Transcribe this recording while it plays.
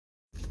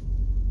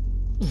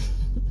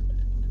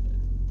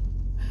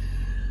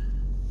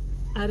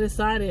I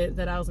decided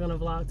that I was gonna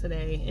vlog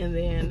today, and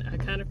then I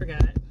kind of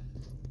forgot.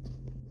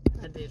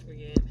 I did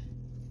forget.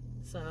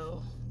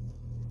 So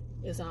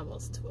it's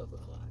almost 12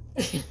 o'clock.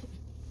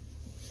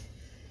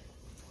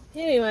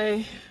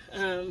 Anyway,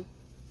 I'm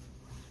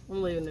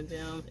leaving the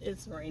gym.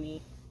 It's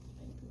rainy,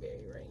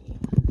 very rainy.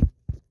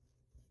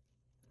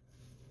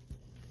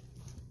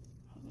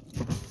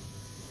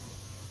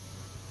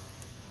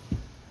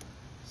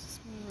 It's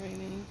been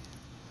raining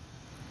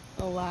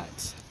a lot.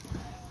 It's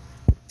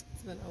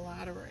been a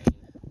lot of rain.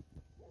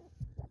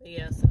 But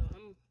yeah, so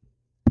I'm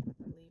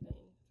leaving.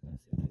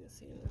 Let's see if you can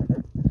see it.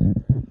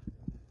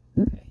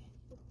 Okay.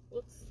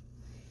 Whoops.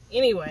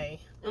 Anyway,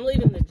 I'm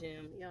leaving the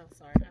gym. Y'all,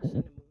 sorry, I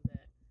shouldn't have moved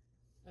that.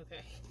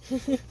 Okay.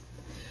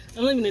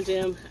 I'm leaving the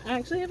gym. I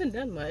actually haven't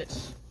done much.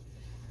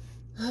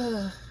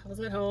 I was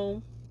at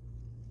home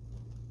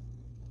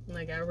and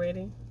I got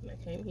ready and I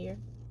came here.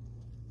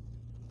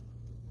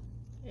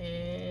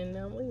 And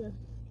now I'm leaving.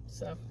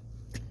 So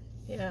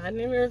yeah, I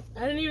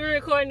didn't even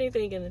record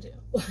anything in the gym.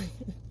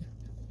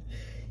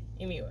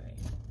 Anyway,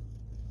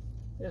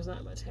 there's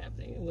not much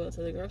happening. I'm going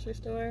to the grocery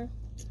store.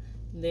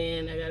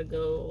 Then I gotta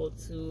go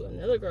to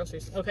another grocery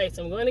store. Okay,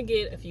 so I'm going to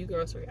get a few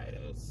grocery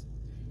items.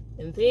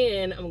 And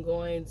then I'm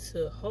going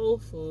to Whole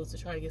Foods to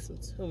try to get some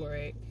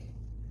turmeric.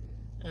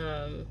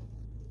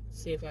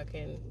 See if I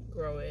can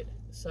grow it.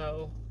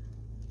 So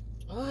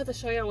I'll have to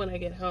show y'all when I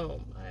get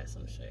home. I have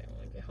some to show y'all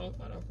when I get home.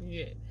 I don't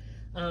forget.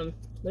 But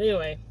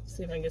anyway,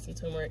 see if I can get some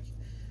turmeric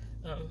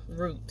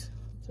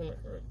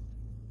turmeric root.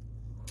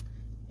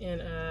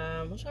 And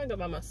I'm trying to go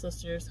by my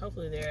sisters.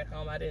 Hopefully they're at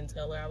home. I didn't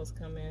tell her I was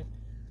coming,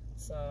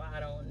 so I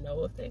don't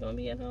know if they're gonna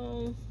be at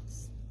home.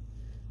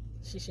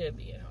 She should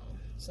be at home,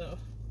 so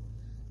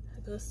I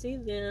go see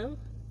them.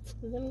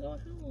 And then I'm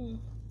going home.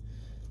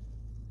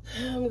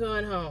 I'm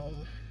going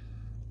home.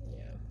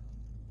 Yeah.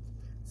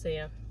 So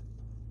yeah.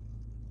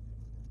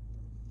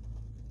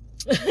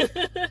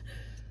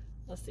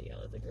 I'll see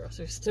y'all at the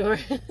grocery store.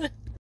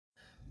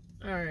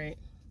 Alright,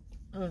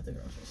 I'm at the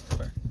grocery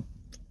store.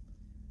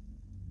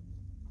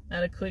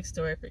 Not a quick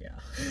story for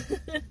y'all.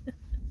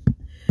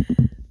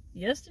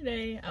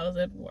 Yesterday, I was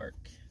at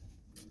work.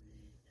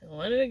 And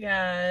one of the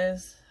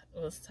guys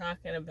was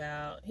talking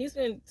about, he's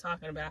been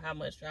talking about how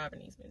much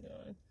driving he's been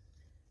doing.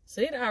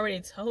 So he'd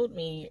already told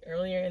me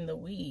earlier in the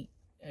week,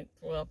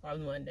 well,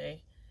 probably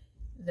Monday,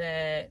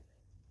 that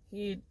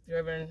he'd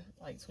driven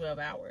like 12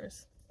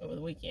 hours over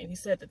the weekend. He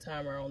set the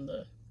timer on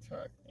the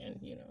truck and,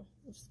 you know,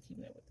 we're just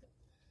keeping it with it.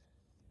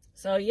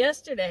 So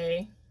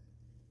yesterday,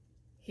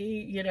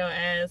 he,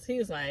 asked, he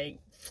was like,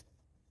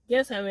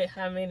 guess how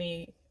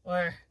many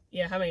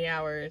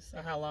hours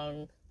or how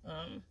long,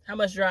 how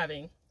much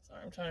driving.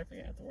 Sorry, I'm trying to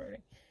figure out the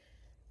wording.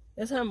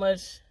 Guess how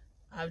much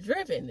I've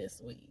driven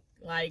this week.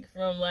 Like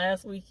from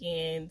last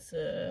weekend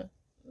to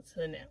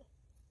now.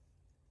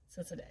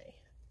 To today.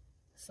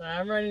 So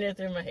I'm running it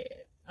through my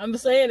head. I'm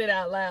saying it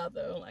out loud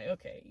though. I'm like,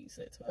 okay, you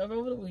said 12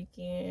 over the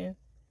weekend.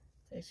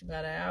 Takes you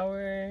about an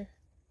hour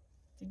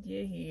to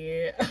get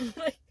here.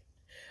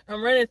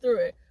 I'm running through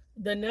it.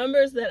 The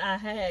numbers that I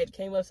had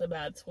came up to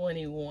about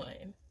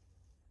 21.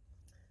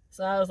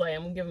 So I was like,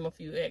 I'm going to give him a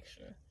few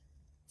extra.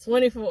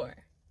 24.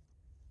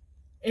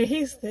 And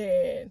he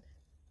said,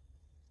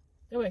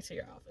 go back to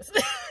your office.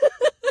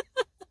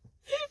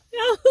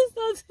 I was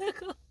so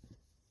tickled.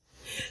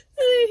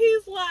 And then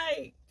he's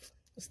like,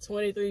 it's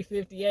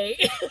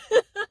 23:58.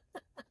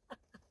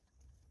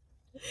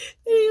 And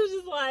he was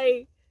just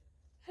like,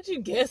 how'd you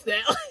guess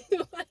that?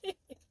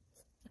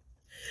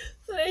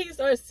 So then he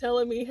starts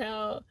telling me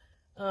how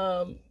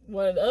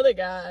one of the other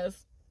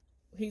guys,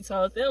 he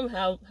told them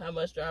how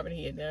much driving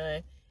he had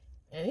done.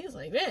 And he was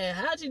like, man,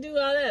 how'd you do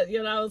all that?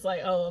 I was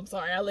like, oh, I'm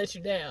sorry, I let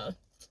you down.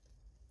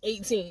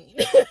 18.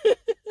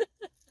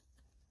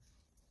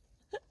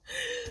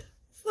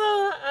 So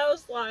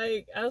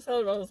I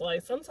told him, I was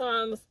like,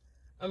 sometimes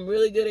I'm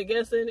really good at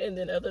guessing, and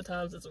then other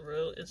times it's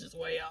just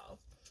way off.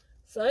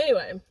 So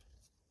anyway,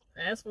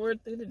 fast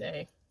forward through the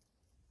day.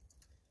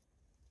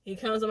 He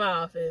comes to my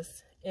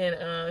office.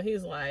 And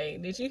he's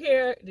like, did you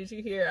hear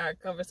our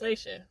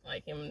conversation?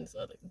 Like him and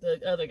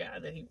the other guy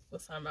that he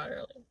was talking about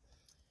earlier.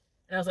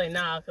 And I was like,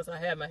 nah, because I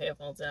had my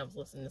headphones in, I was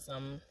listening to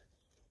something.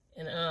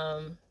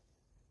 And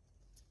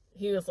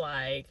he was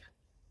like,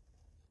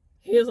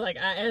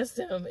 I asked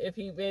him if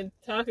he'd been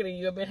talking to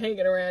you or been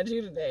hanging around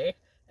you today.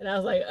 And I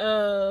was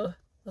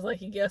like,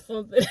 he guessed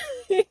something.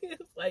 He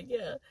was like,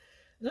 yeah.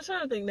 I'm just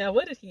trying to think now,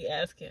 what did he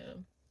ask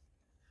him?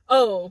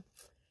 Oh,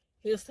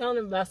 he was telling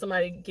him about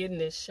somebody getting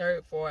this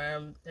shirt for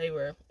him. They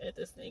were at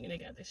this thing and they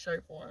got this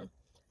shirt for him.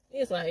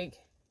 He's like,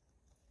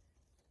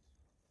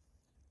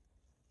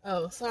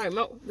 oh, sorry,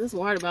 this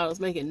water bottle was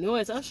making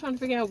noise. I was trying to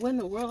figure out what in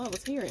the world I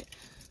was hearing.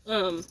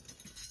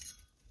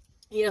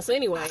 Yeah, so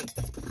anyway,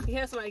 he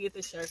had somebody get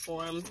this shirt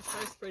for him. The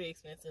shirt's pretty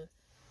expensive.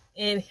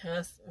 And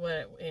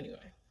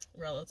anyway,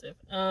 relative.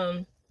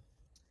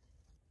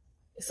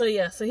 So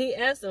yeah, so he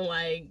asked him,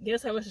 like,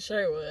 guess how much the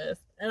shirt was?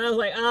 And I was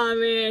like, oh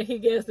man, he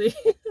guessed it.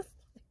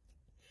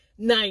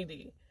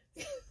 90.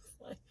 It's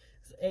like,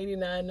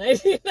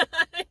 $89.99.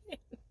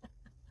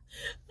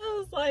 I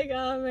was like,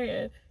 oh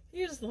man.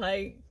 He was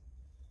like,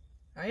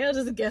 are y'all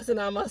just guessing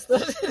on my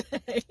stuff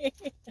today?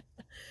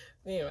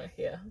 Anyway,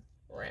 yeah,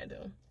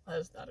 random. I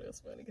just thought it was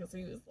funny because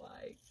he was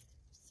like,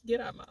 just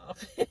get out of my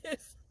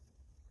office.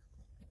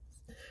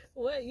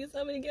 What? You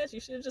told me to guess.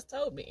 You should have just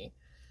told me.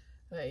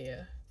 But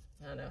yeah,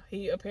 I don't know.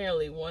 He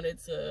apparently wanted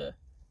to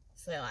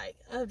say like,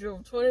 I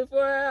drove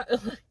 24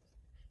 hours.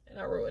 And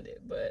I ruined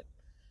it, but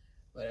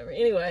whatever.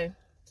 Anyway,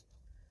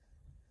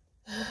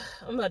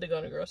 I'm about to go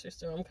in the grocery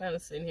store. I'm kind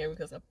of sitting here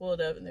because I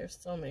pulled up and there's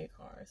so many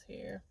cars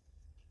here.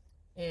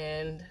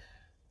 And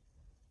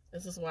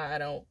this is why I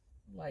don't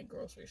like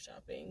grocery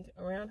shopping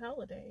around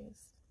holidays.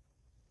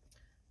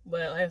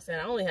 But like I said,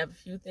 I only have a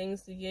few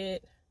things to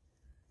get.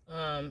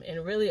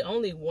 And really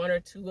only one or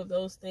two of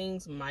those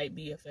things might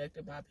be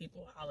affected by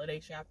people holiday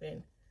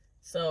shopping.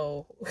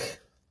 So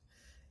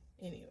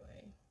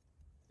anyway,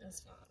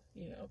 that's fine.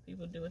 You know,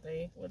 people do what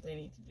they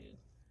need to do.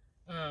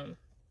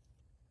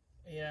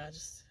 Yeah,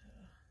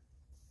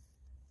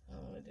 I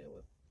don't want to deal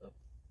with a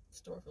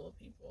store full of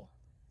people.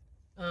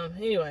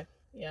 Anyway,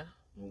 yeah,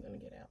 I'm gonna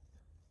get out.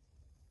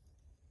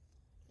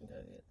 I'm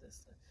gonna get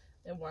this.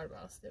 That water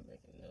bottle still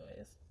making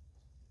noise.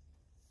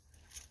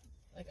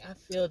 Like, I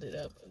filled it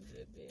up a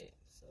good bit,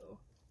 so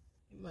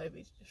it might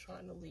be just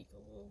trying to leak a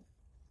little.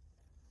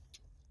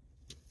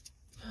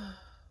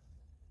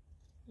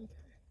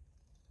 Okay.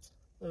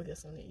 We'll get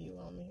some to eat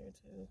while I'm here,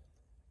 too.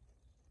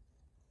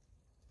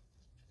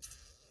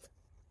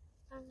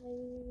 Hi.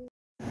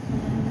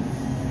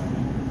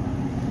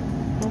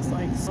 Looks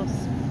like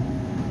sauce.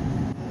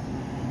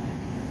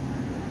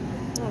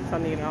 I don't know if I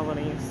need all of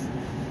these.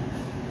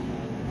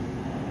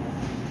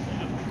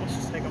 Yeah, let's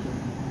just take them.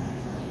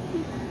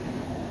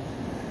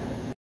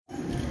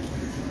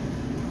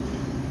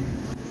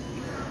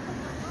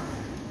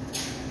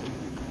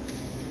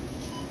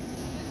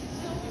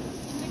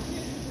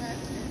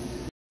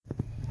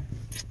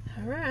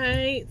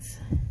 Alright,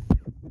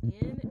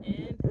 in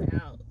and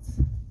out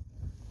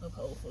of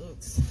Whole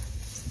Foods.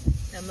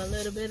 Got my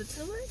little bit of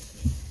turkey.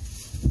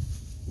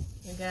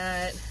 I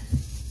got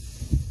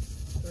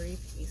 3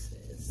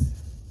 pieces.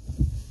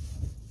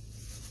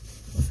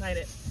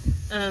 Excited.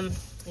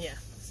 Yeah,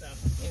 so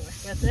anyway,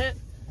 got that.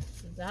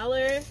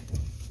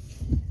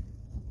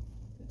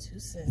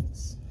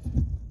 $1.02.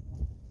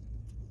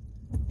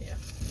 Yeah.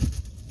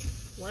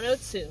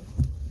 102.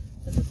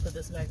 Let's just put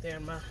this back there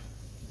in my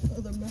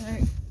other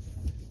bag.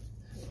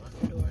 Lock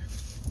the door.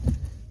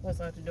 Once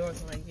I lock the door,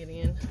 so I get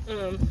in.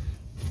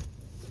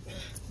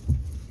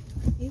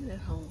 Even at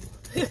home.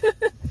 Just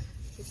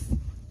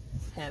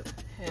have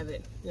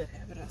it. Good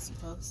habit, I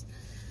suppose.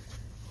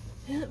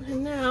 Yep,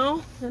 and now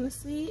I'm gonna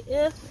see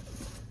if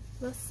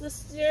my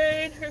sister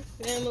and her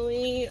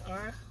family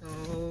are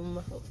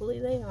home. Hopefully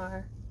they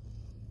are.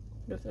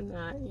 But if they're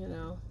not, you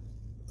know,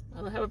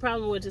 I don't have a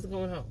problem with just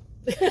going home.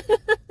 I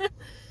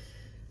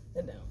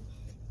don't.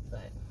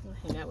 But I'll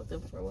hang out with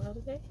them for a while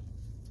today.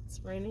 It's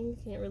raining.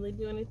 Can't really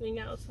do anything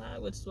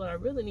outside, which is what I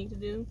really need to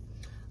do.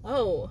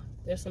 Oh,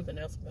 there's something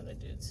else I'm going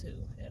to do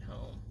too at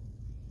home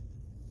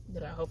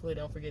that I hopefully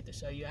don't forget to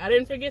show you. I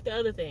didn't forget the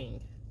other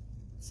thing.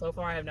 So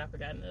far, I have not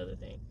forgotten the other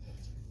thing.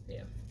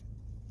 Yeah.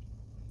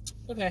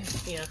 Okay.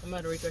 Yeah, I'm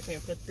about to reach back here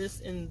and put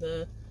this in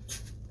the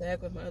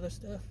bag with my other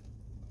stuff.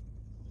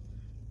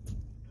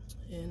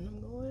 And I'm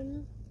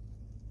going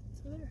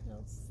to their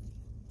house.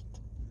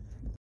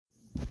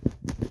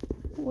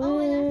 Oh,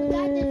 and I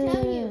forgot to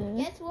tell you.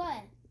 Guess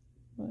what?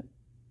 What?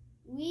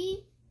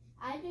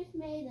 I just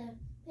made a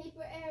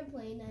paper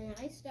airplane and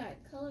I start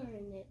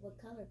coloring it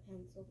with color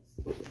pencils.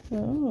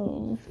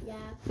 Oh.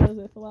 Yeah. Does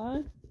it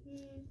fly?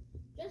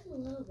 Just a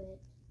little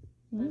bit.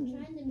 I'm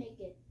trying to make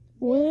it.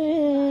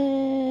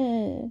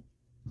 Where?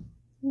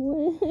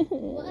 What's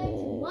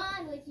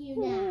wrong with you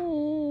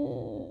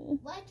now?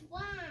 What's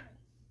wrong?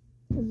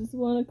 I just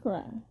want to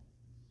cry.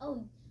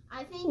 Oh,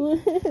 I think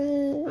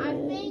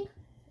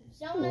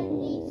someone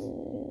needs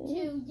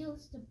to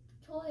use the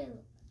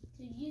toilet.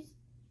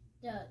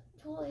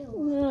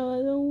 No,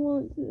 I don't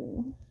want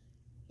to.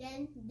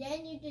 Then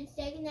you just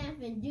take a nap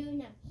and do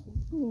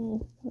nothing.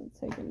 Oh, I'm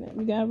taking a nap.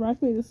 You gotta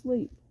rock me to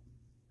sleep.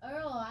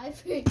 Earl, I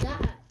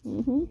forgot.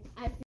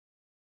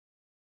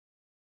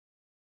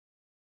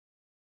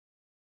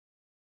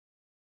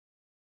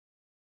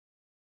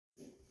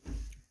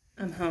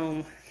 I'm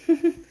home.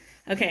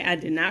 Okay, I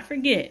did not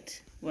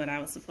forget what I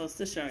was supposed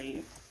to show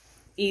you.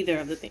 Either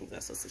of the things I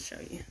was supposed to show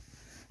you.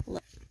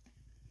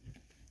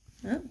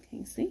 Oh, can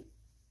you see?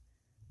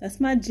 That's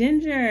my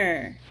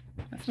ginger.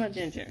 That's my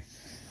ginger.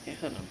 Okay,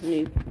 hold on. Let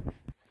me.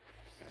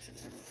 I should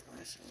turn the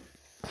flash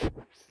on.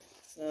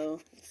 So,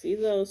 see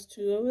those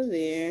two over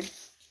there.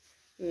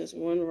 And there's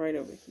one right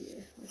over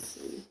here. Let's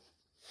see.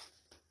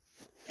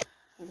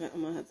 I'm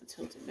gonna have to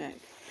tilt it back.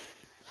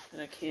 But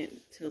I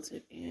can't tilt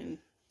it and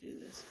do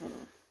this. Hold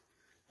on.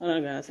 Hold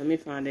on, guys. Let me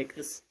find it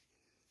because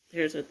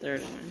there's a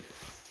third one.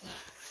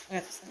 I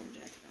got the same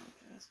jacket on,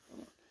 guys.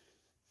 Hold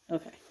on.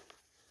 Okay.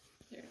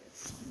 There it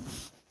is.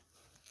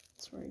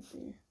 It's right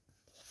there.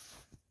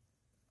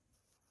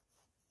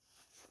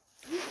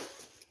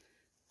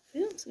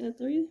 sprouts. Got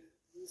 3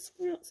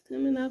 sprouts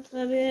coming off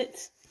of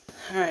it.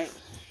 All right.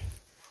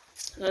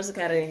 I just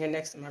got it in here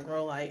next to my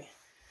grow light.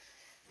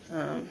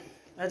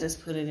 I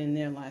just put it in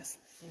here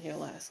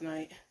last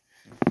night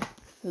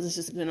because it's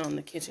just been on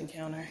the kitchen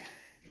counter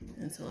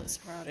until it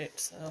sprouted.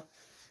 So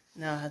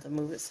now I have to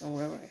move it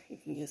somewhere where you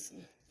can get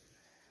some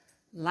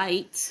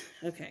light.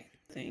 Okay,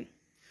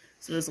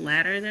 so this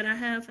ladder that I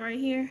have right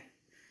here,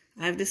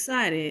 I've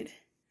decided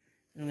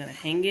I'm gonna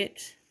hang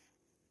it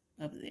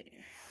up there.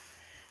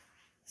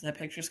 So that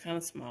picture's kind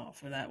of small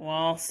for that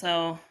wall,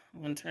 so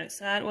I'm gonna turn it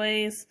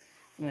sideways.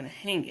 I'm gonna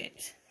hang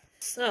it.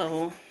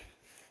 So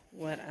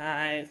what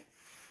I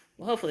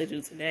will hopefully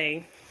do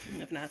today,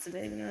 if not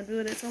today, then I'll do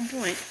it at some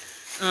point,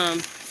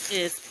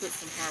 is put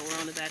some hardware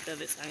on the back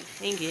of it so I can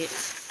hang it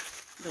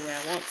the way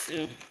I want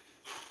to.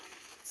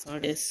 So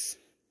it's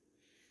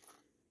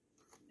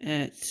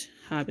at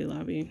Hobby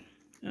Lobby,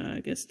 I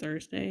guess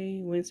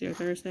Wednesday or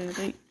Thursday, I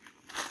think.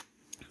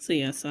 So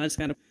yeah, so I just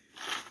gotta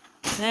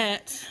put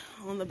that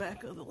on the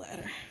back of the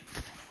ladder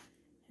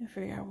and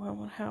figure out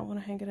how I want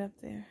to hang it up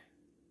there.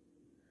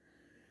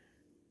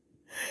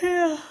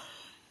 Yeah.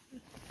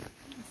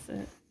 That's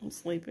it. I'm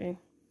sleepy.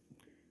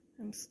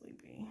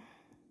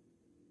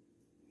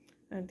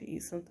 I had to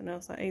eat something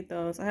else. I ate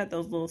those. I had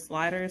those little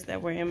sliders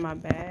that were in my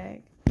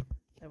bag.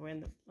 That were in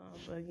the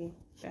buggy,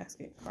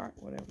 basket, cart,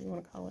 whatever you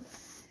want to call it.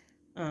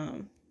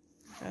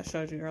 I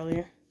showed you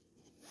earlier.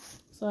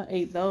 So I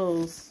ate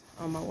those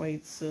on my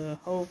way to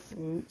Whole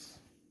Foods.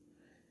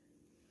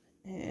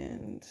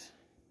 And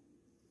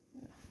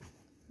yeah,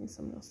 I need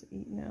something else to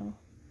eat now.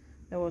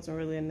 That wasn't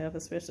really enough,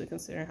 especially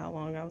considering how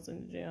long I was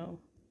in the gym.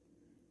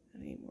 I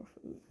need more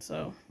food.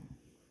 So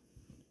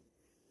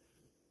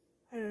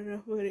I don't know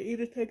if I'm going to eat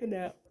or take a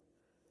nap.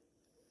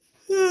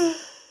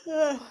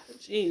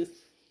 Jeez.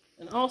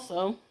 And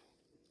also,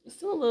 it's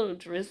still a little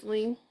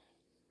drizzly,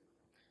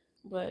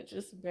 but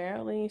just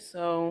barely.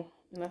 So,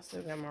 and I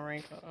still got my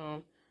raincoat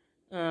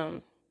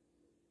on.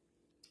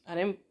 I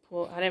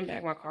didn't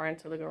back my car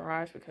into the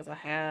garage because I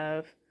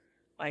have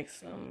like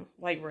some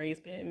like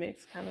raised bed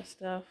mix kind of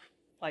stuff,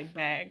 like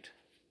bagged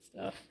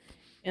stuff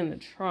in the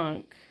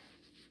trunk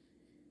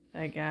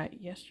I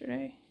got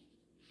yesterday.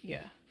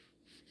 Yeah,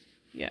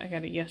 I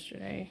got it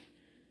yesterday.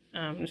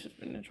 It's just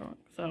been in the trunk.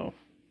 So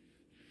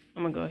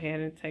I'm gonna go ahead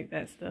and take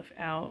that stuff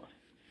out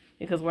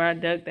because where I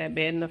dug that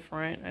bed in the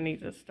front, I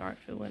need to start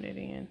filling it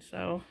in.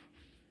 So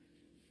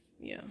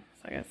yeah,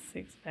 so I got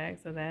 6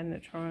 bags of that in the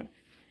trunk.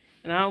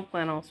 And I don't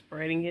plan on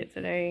spreading it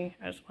today.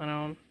 I just plan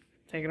on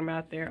taking them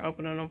out there,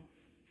 opening them,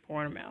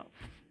 pouring them out.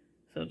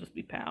 So it'll just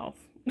be piles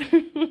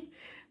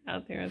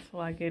out there until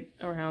I get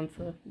around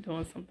to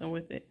doing something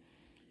with it.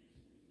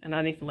 And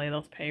I need to lay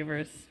those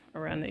pavers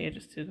around the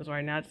edges too, because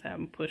right now I just have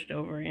them pushed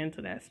over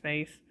into that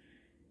space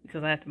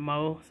because I had to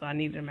mow, so I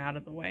needed them out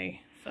of the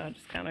way. So I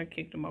just kind of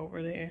kicked them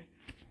over there.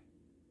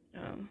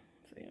 So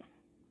yeah.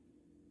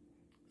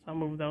 So I'll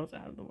move those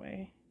out of the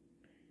way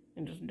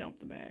and just dump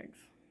the bags.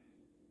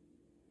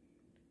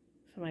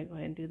 So I might go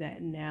ahead and do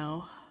that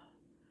now.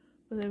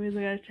 But that means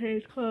I gotta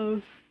change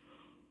clothes.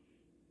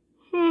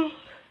 Oh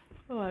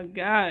my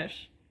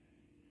gosh.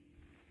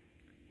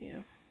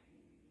 Yeah.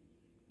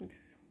 Okay.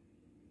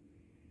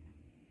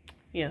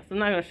 Yeah, so I'm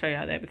not gonna show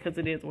y'all that because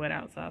it is wet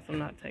outside, so I'm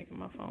not taking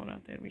my phone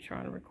out there to be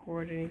trying to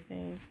record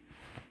anything.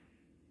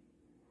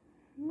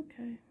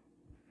 Okay.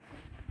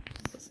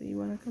 So see you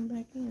when I come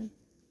back in.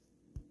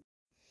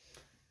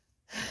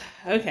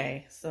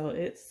 Okay, so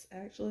it's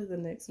actually the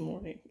next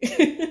morning.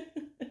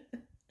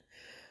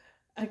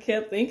 I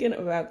kept thinking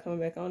about coming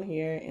back on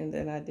here, and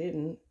then I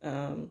didn't.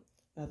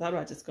 I thought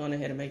about just going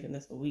ahead and making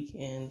this a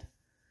weekend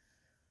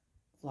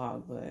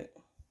vlog, but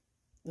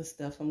the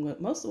stuff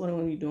most of what I'm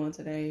going to be doing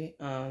today,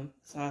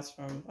 besides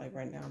from like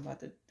right now, I'm about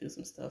to do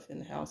some stuff in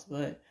the house,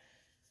 but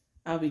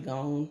I'll be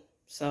gone.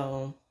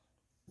 So,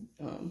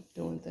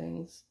 doing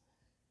things,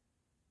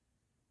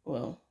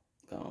 well,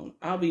 gone.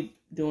 I'll be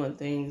doing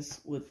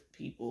things with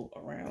people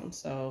around.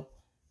 So,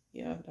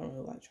 yeah, I don't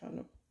really like trying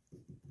to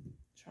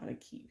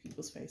keep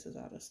people's faces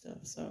out of stuff.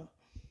 So,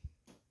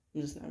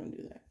 I'm just not going to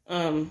do that.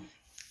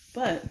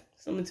 But,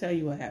 so I'm going to tell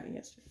you what happened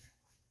yesterday.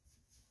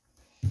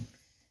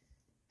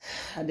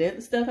 I did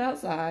the stuff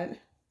outside,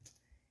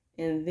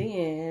 and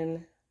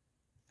then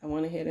I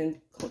went ahead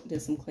and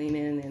did some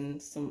cleaning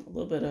and a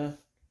little bit of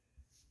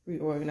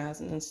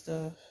reorganizing and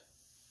stuff.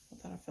 I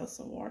thought I felt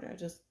some water.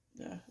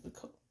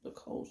 The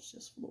cold's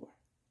just floor.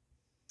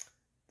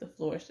 The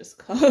floor is just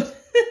cold.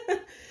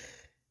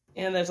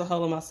 And there's a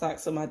hole in my sock,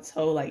 so my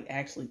toe like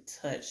actually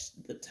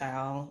touched the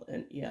towel.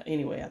 And yeah,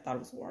 anyway, I thought it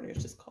was water.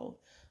 It's just cold.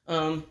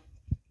 Sorry,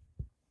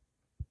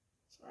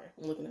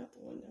 I'm looking out the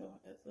window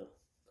at the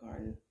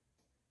garden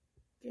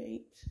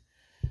gate.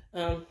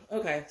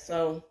 Okay,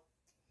 so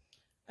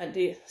I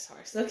did.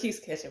 Sorry, stuff keeps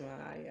catching my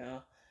eye,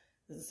 y'all.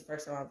 This is the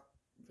first time I've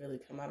really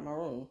come out of my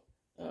room.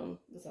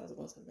 Besides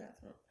going to the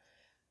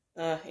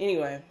bathroom.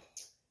 Anyway,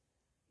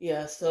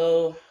 yeah.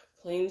 So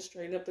cleaned,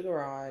 straightened up the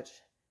garage,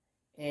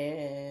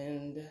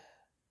 and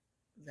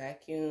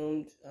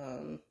vacuumed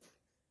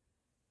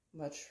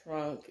my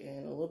trunk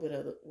and a little bit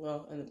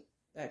of and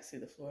backseat,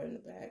 the floor in the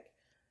back.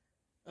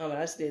 And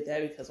I just did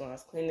that because when I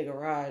was cleaning the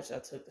garage, I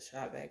took the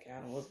shop vac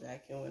out and was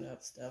vacuuming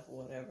up stuff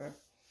or whatever.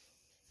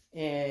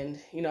 And,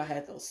 you know, I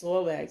had those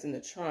soil bags in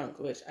the trunk,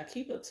 which I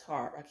keep a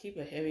tarp. I keep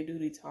a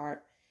heavy-duty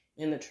tarp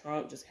in the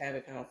trunk, just have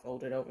it kind of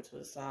folded over to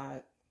the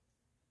side.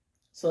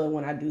 So that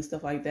when I do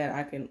stuff like that,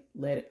 I can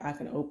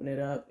open it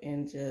up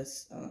and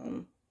just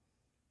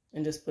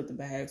put the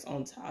bags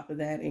on top of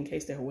that in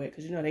case they're wet.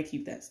 Because, you know, they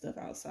keep that stuff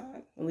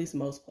outside. At least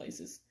most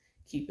places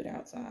keep it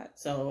outside.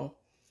 So,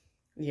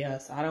 yeah,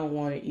 so I don't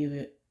want it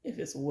either if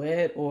it's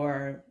wet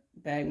or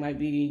bag might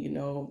be, you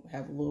know,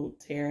 have a little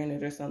tear in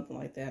it or something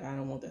like that. I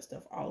don't want that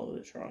stuff all over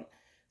the trunk.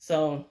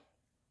 So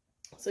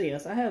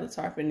yes, I have the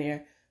tarp in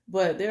there,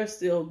 but there'll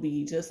still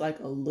be just like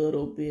a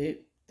little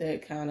bit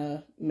that kind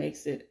of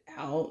makes it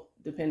out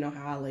depending on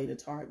how I lay the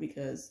tarp,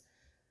 because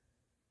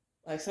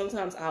like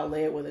sometimes I'll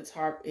lay it where the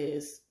tarp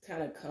is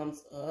kind of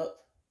comes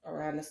up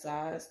around the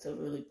sides to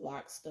really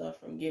block stuff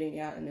from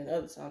getting out. And then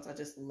other times I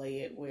just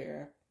lay it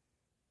where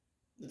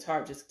the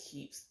tarp just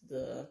keeps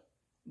the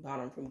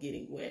bottom from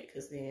getting wet,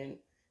 because then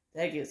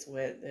that gets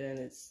wet, then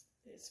it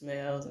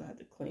smells and I have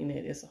to clean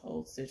it. It's a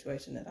whole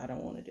situation that I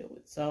don't want to deal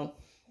with. So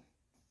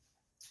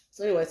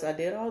anyway, so I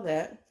did all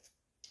that,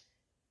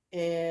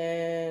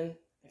 and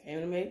I came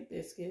to make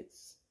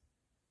biscuits,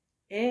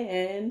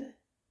 and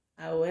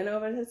I went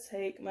over to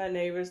take my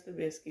neighbors the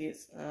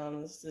biscuits.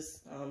 It's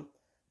this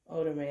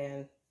older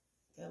man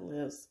that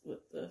lives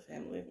with the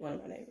family, one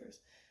of my neighbors,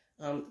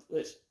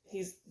 which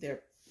he's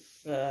their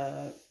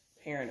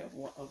parent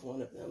of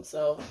one of them.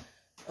 So,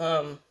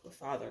 the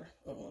father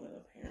of one of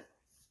the parents.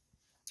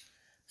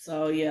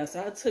 So, yeah,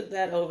 so I took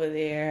that over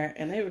there,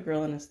 and they were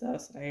grilling and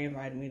stuff, so they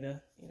invited me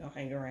to, you know,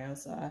 hang around.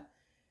 So I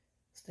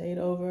stayed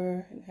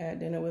over and had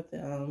dinner with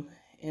them,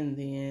 and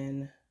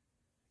then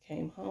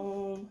came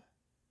home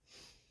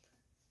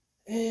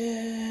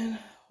and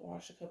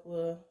watched a couple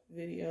of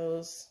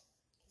videos.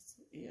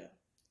 Yeah,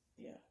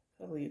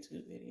 a couple of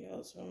YouTube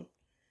videos from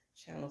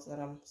channels that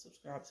I'm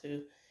subscribed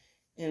to.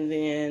 And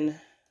then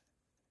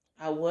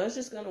I was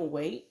just going to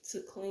wait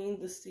to clean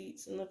the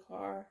seats in the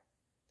car.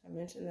 I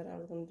mentioned that I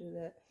was going to do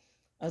that.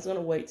 I was going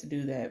to wait to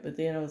do that, but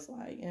then I was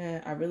like,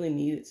 I really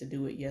needed to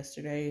do it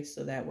yesterday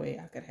so that way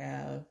I could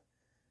have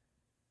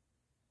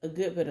a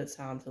good bit of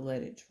time to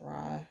let it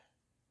dry,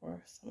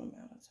 or some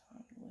amount of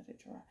time to let it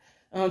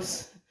dry.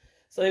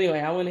 So anyway,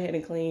 I went ahead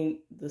and cleaned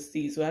the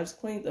seats. So I just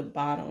cleaned the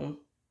bottom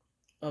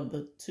of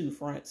the two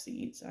front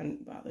seats. I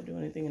didn't bother doing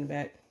anything in the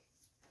back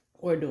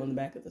or doing the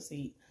back of the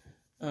seat.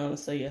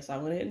 So yes, I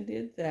went ahead and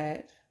did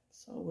that.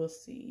 So we'll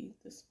see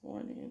this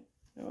morning.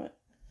 You know what?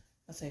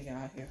 I'll take it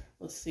out here.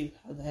 Let's see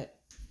how that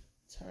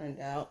turned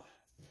out,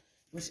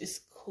 which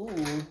is cool.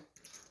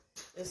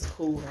 It's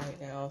cool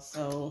right now.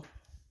 So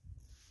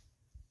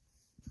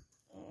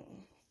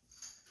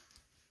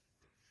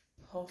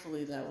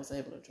hopefully that was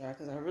able to dry,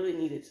 because I really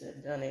needed to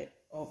have done it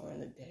over in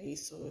the day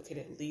so it could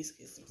at least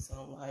get some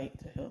sunlight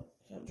to help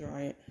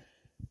dry it.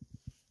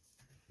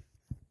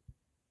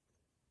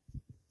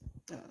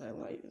 Oh, that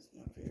light is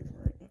not very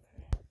bright. Okay.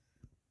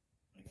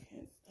 I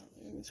can't.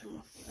 Let me turn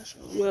my flash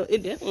on. Well,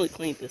 it definitely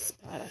cleaned this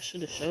spot. I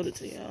should have showed it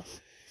to y'all.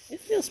 It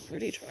feels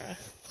pretty dry.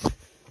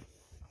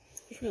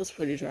 It feels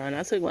pretty dry. And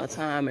I took my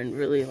time and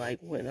really like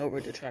went over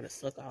to try to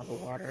suck all the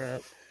water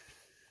up,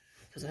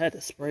 because I had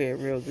to spray it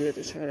real good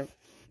to try to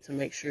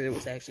make sure it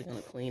was actually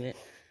going to clean it.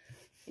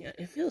 Yeah,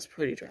 it feels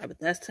pretty dry, but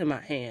that's to my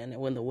hand. And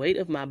when the weight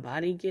of my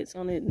body gets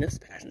on it, in this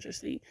passenger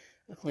seat,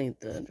 I cleaned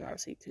the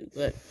driver's seat too,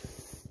 but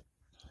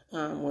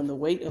when the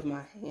weight of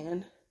my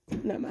hand,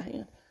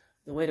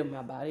 the weight of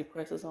my body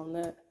presses on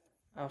that,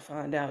 I'll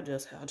find out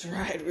just how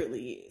dry it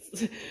really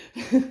is.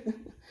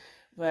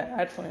 But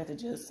I plan to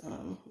just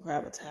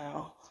grab a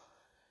towel,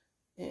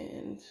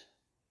 and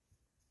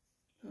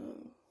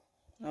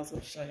I was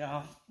going to show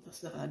y'all the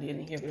stuff I did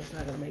in here, but it's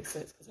not going to make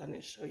sense because I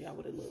didn't show y'all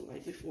what it looked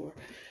like before.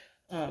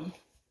 And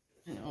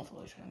I'm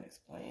hopefully trying to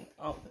explain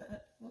all of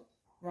that.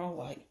 Wrong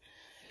light.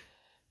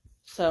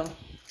 So,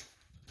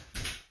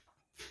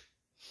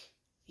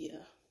 yeah,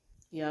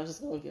 I was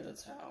just going to get a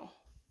towel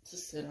to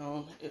sit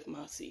on if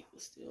my seat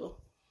was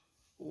still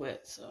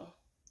wet. So,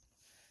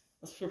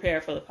 let's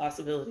prepare for the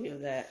possibility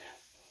of that.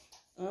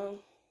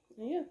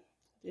 Yeah,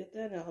 did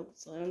that. I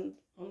was on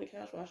the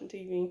couch watching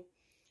TV,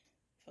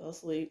 fell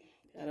asleep,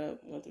 got up,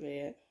 went to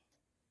bed.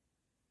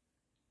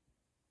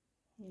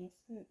 And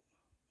that's it.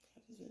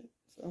 That is it.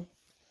 So,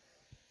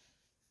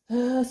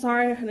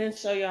 sorry I didn't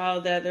show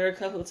y'all that. There were a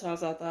couple of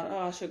times I thought,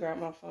 I should grab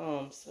my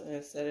phone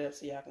and set it up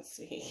so y'all can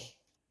see.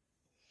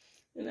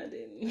 And I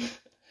didn't.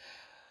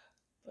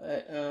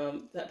 But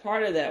that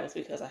part of that was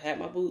because I had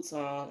my boots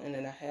on, and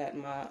then I had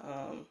my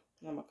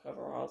not my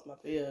coveralls, my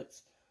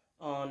bibs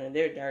on, and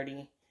they're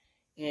dirty,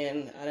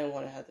 and I didn't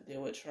want to have to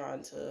deal with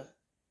trying to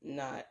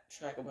not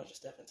track a bunch of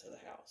stuff into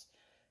the house.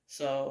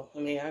 So I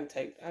mean, I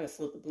can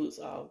slip the boots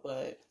off,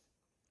 but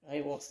I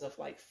didn't want stuff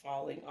like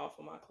falling off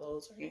of my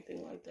clothes or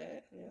anything like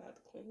that, and I had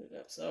to clean it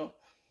up. So,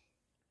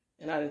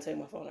 and I didn't take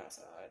my phone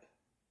outside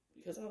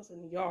because I was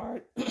in the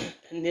yard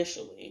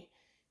initially,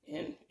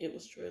 and it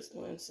was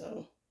drizzling,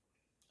 so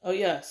Oh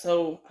yeah,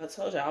 so I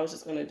told you I was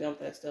just gonna dump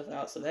that stuff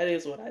out. So that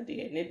is what I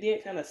did, and it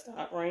did kind of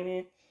stop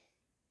raining.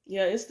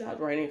 Yeah, it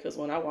stopped raining because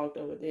when I walked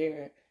over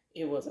there,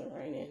 it wasn't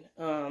raining.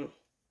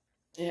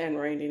 It hadn't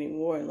rained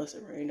anymore unless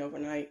it rained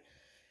overnight.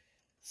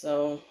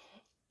 But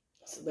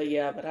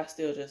yeah, but I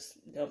still just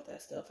dumped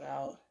that stuff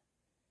out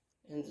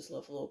and just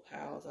left little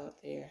piles out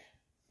there.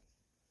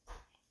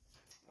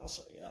 I'll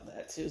show y'all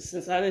that too,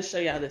 since I didn't show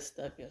y'all this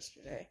stuff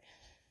yesterday.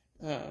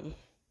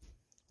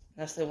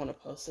 I still want to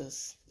post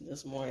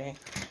this morning,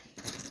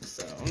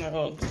 so I'm not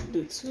gonna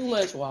do too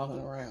much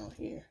walking around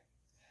here.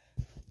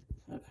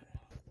 Okay.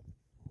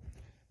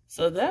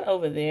 So that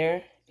over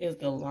there is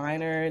the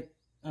liner,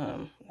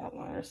 not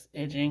liners,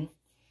 edging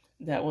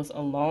that was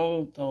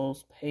along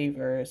those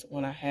pavers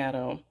when I had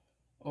them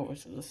over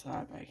to the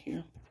side right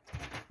here.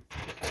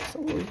 So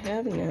what we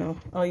have now,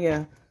 oh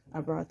yeah, I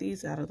brought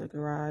these out of the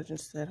garage and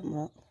set them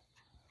up.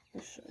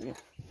 Let me show you.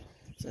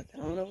 Set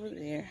that one over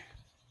there.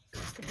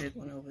 That's the big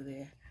one over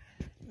there.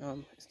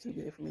 It's too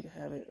big for me to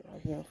have it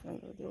right here in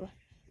front of the door.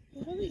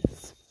 Look at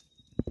these.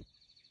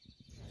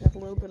 Got a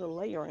little bit of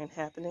layering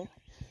happening.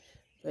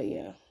 But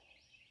yeah.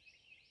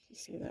 You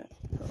see that?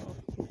 Oh,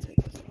 let me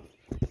take this off.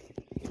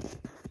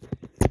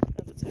 I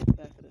have to take the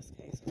back of this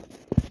case off.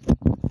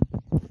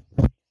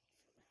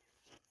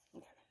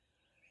 Okay.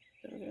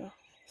 There we go.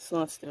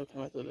 Sun's still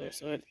coming through there,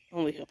 so it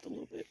only helped a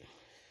little bit.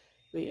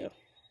 But yeah.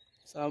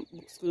 So I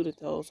scooted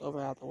those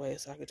over out the way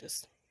so I could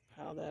just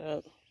pile that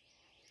up.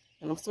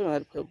 And I'm still going to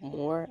have to put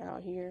more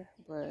out here,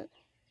 but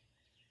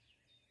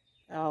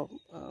I'll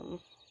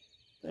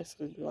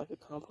basically do like a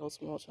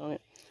compost mulch on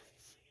it.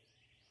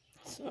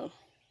 So,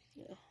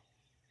 yeah.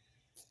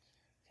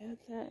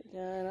 Got that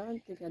done. I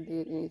don't think I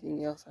did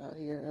anything else out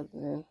here other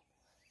than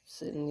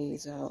setting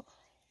these out.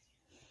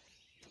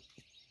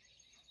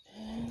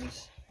 And,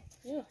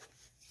 yeah.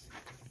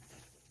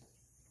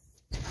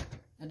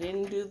 I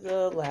didn't do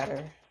the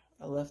ladder.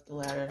 I left the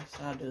ladder,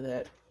 so I'll do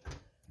that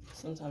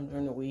sometime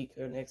during the week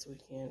or next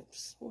weekend,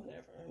 just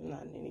whatever. I'm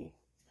not in any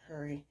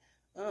hurry.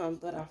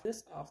 But I took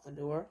this off the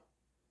door.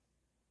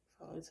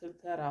 Finally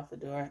took that off the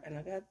door, and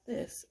I got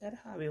this at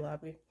Hobby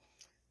Lobby.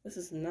 This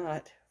is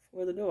not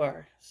for the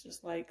door. It's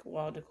just like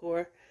wall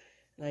decor,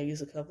 and I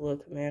use a couple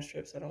of command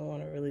strips. I don't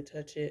want to really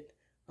touch it.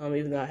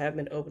 Even though I have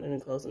been opening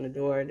and closing the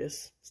door, it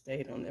just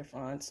stayed on there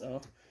fine,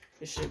 so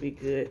it should be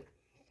good.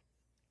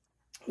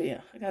 But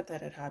yeah, I got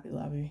that at Hobby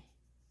Lobby.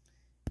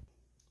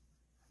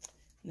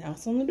 Now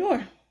it's on the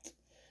door.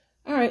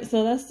 All right,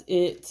 so that's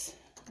it.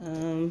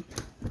 Hope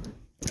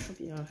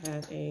y'all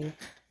had a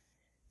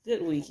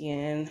good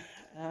weekend.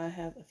 I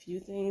have a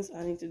few things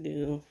I need to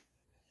do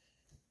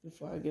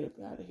before I get up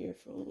out of here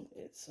for a little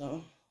bit.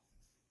 So,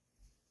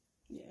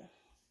 yeah.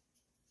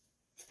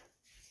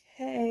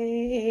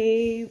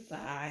 Hey,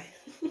 bye.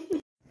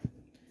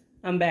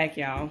 I'm back,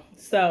 y'all.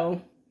 So,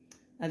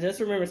 I just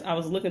remembered I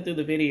was looking through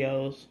the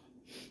videos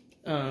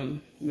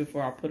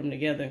before I put them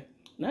together.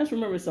 And I just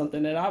remembered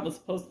something that I was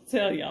supposed to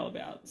tell y'all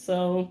about.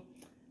 So,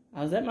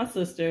 I was at my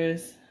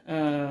sister's,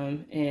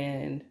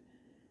 and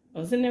I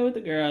was in there with the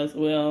girls.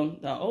 Well,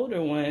 the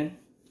older one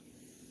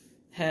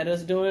had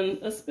us doing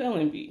a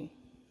spelling bee,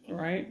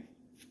 right?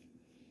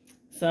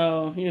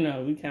 So, you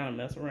know, we kind of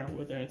mess around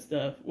with her and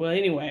stuff. Well,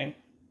 anyway,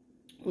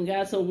 we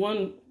got to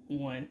one.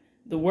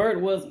 The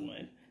word was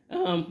one.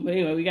 But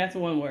anyway, we got to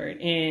one word,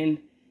 and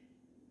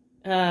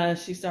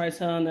she started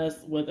telling us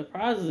what the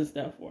prizes and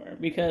stuff were,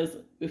 because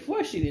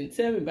before she didn't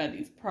tell me about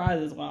these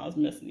prizes while I was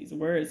messing these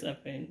words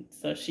up, and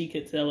so she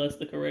could tell us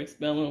the correct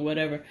spelling or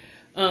whatever.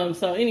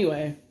 So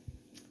anyway,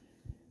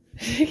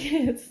 she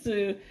gets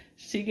to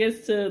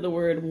the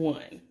word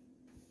one,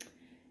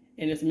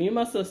 and it's me and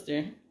my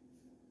sister.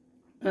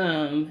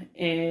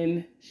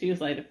 And she was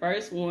like, the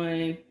first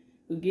one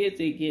who gets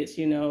it gets,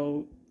 you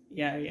know,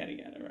 yada yada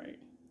yada, right?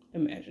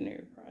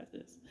 Imaginary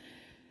prizes.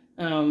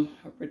 Or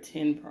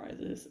pretend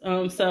prizes.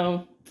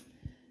 So,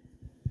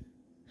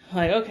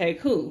 like, okay,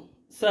 cool.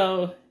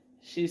 So,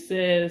 she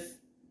says,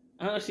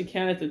 I don't know if she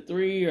counted to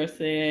 3 or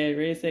said,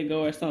 ready, set,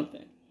 go, or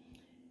something.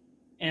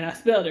 And I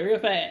spelled it real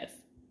fast.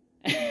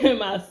 And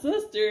my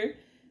sister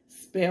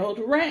spelled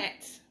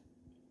rat.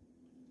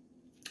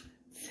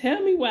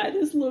 Tell me why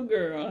this little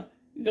girl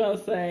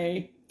gonna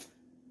say,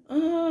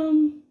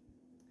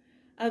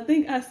 I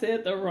think I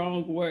said the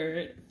wrong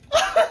word.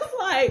 I was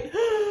like,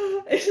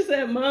 and she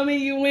said, Mommy,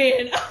 you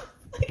win. I was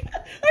like,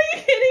 are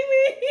you kidding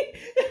me?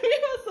 Me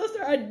and my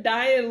sister are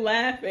dying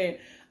laughing.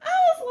 I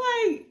was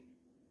like,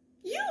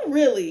 you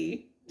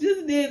really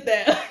just did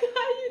that. How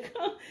you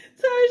come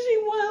tell her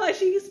she won? Like,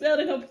 she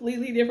spelled a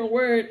completely different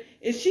word,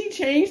 and she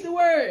changed the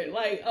word.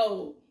 Like,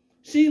 oh,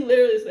 she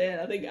literally said,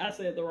 I think I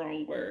said the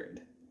wrong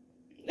word.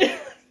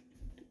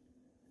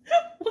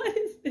 What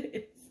is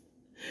this?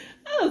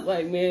 I was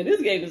like, man,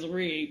 this game is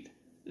rigged.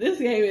 This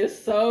game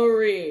is so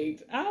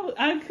rigged.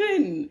 I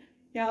couldn't.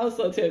 Yeah, I was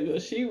so typical.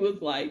 She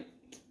was like,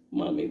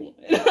 Mommy won.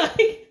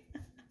 Like,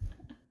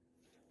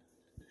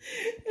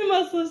 and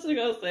my sister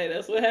gonna say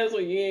that's what happens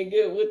when you ain't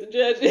good with the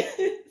judges.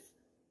 It's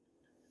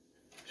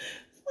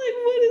like,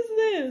 what is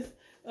this?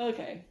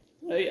 Okay.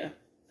 Oh yeah,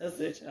 that's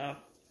it, y'all.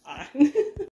 Bye.